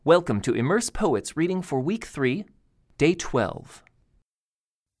Welcome to Immerse Poets reading for Week 3, Day 12.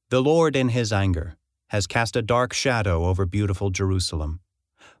 The Lord in his anger has cast a dark shadow over beautiful Jerusalem.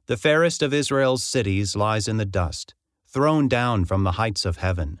 The fairest of Israel's cities lies in the dust, thrown down from the heights of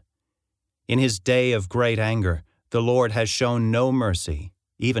heaven. In his day of great anger, the Lord has shown no mercy,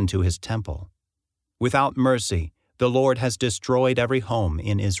 even to his temple. Without mercy, the Lord has destroyed every home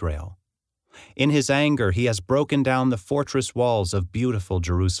in Israel. In his anger, he has broken down the fortress walls of beautiful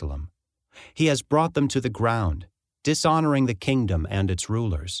Jerusalem. He has brought them to the ground, dishonoring the kingdom and its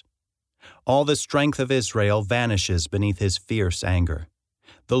rulers. All the strength of Israel vanishes beneath his fierce anger.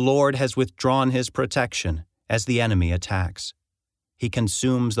 The Lord has withdrawn his protection as the enemy attacks. He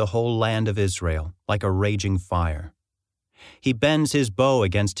consumes the whole land of Israel like a raging fire. He bends his bow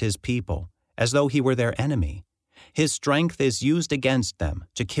against his people as though he were their enemy. His strength is used against them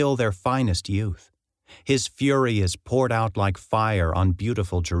to kill their finest youth. His fury is poured out like fire on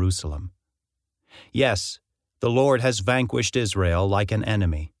beautiful Jerusalem. Yes, the Lord has vanquished Israel like an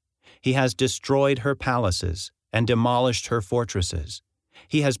enemy. He has destroyed her palaces and demolished her fortresses.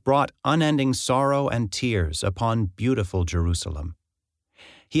 He has brought unending sorrow and tears upon beautiful Jerusalem.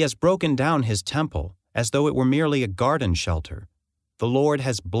 He has broken down his temple as though it were merely a garden shelter. The Lord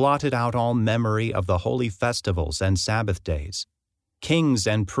has blotted out all memory of the holy festivals and Sabbath days. Kings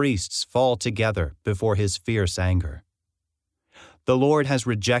and priests fall together before his fierce anger. The Lord has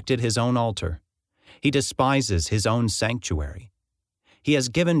rejected his own altar. He despises his own sanctuary. He has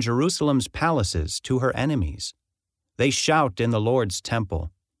given Jerusalem's palaces to her enemies. They shout in the Lord's temple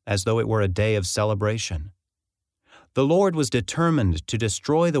as though it were a day of celebration. The Lord was determined to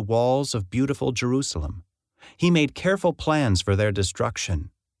destroy the walls of beautiful Jerusalem. He made careful plans for their destruction,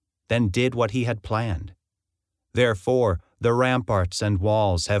 then did what he had planned. Therefore, the ramparts and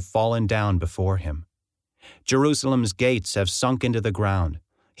walls have fallen down before him. Jerusalem's gates have sunk into the ground.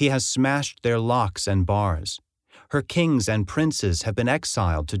 He has smashed their locks and bars. Her kings and princes have been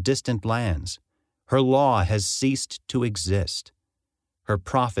exiled to distant lands. Her law has ceased to exist. Her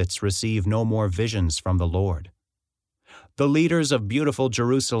prophets receive no more visions from the Lord. The leaders of beautiful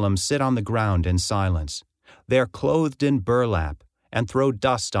Jerusalem sit on the ground in silence. They are clothed in burlap and throw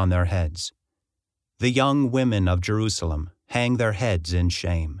dust on their heads. The young women of Jerusalem hang their heads in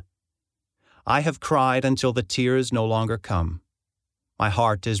shame. I have cried until the tears no longer come. My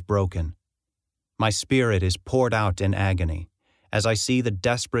heart is broken. My spirit is poured out in agony as I see the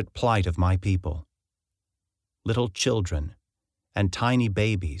desperate plight of my people. Little children and tiny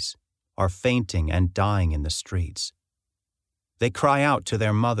babies are fainting and dying in the streets. They cry out to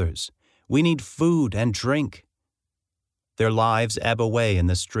their mothers, "We need food and drink." Their lives ebb away in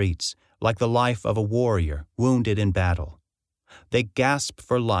the streets like the life of a warrior wounded in battle. They gasp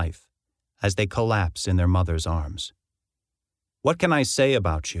for life as they collapse in their mother's arms. What can I say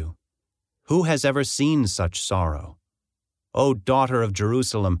about you? Who has ever seen such sorrow? O daughter of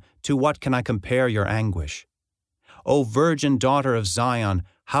Jerusalem, to what can I compare your anguish? O virgin daughter of Zion,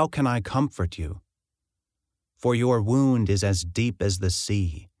 how can I comfort you? For your wound is as deep as the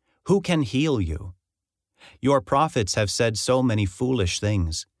sea. Who can heal you? Your prophets have said so many foolish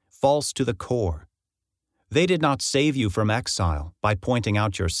things, false to the core. They did not save you from exile by pointing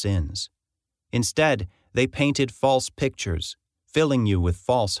out your sins. Instead, they painted false pictures, filling you with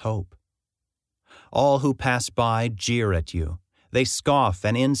false hope. All who pass by jeer at you. They scoff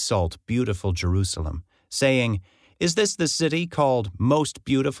and insult beautiful Jerusalem, saying, "Is this the city called most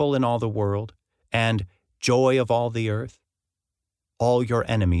beautiful in all the world, and joy of all the earth?" All your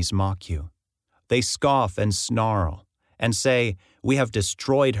enemies mock you. They scoff and snarl and say, "We have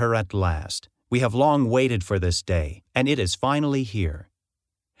destroyed her at last. We have long waited for this day, and it is finally here."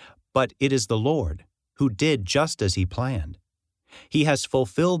 But it is the Lord who did just as he planned. He has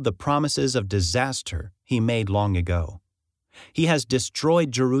fulfilled the promises of disaster he made long ago. He has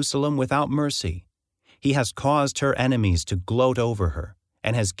destroyed Jerusalem without mercy. He has caused her enemies to gloat over her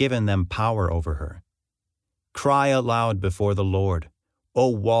and has given them power over her. Cry aloud before the Lord, O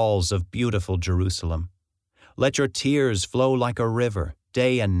walls of beautiful Jerusalem. Let your tears flow like a river,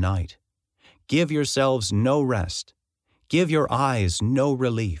 day and night. Give yourselves no rest. Give your eyes no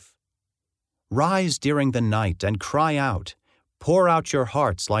relief. Rise during the night and cry out. Pour out your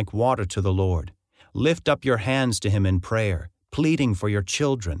hearts like water to the Lord. Lift up your hands to him in prayer, pleading for your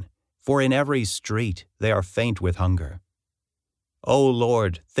children, for in every street they are faint with hunger. O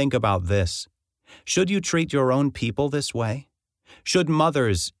Lord, think about this. Should you treat your own people this way? Should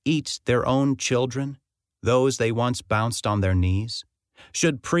mothers eat their own children, those they once bounced on their knees?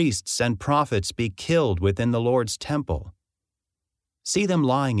 Should priests and prophets be killed within the Lord's temple? See them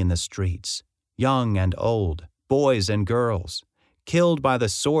lying in the streets, young and old, boys and girls, killed by the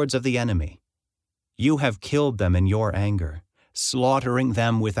swords of the enemy. You have killed them in your anger, slaughtering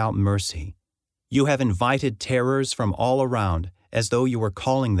them without mercy. You have invited terrors from all around, as though you were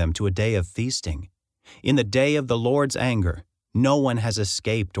calling them to a day of feasting. In the day of the Lord's anger, no one has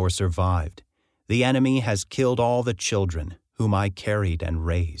escaped or survived. The enemy has killed all the children whom I carried and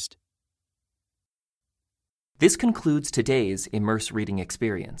raised. This concludes today's Immerse reading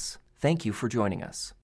experience. Thank you for joining us.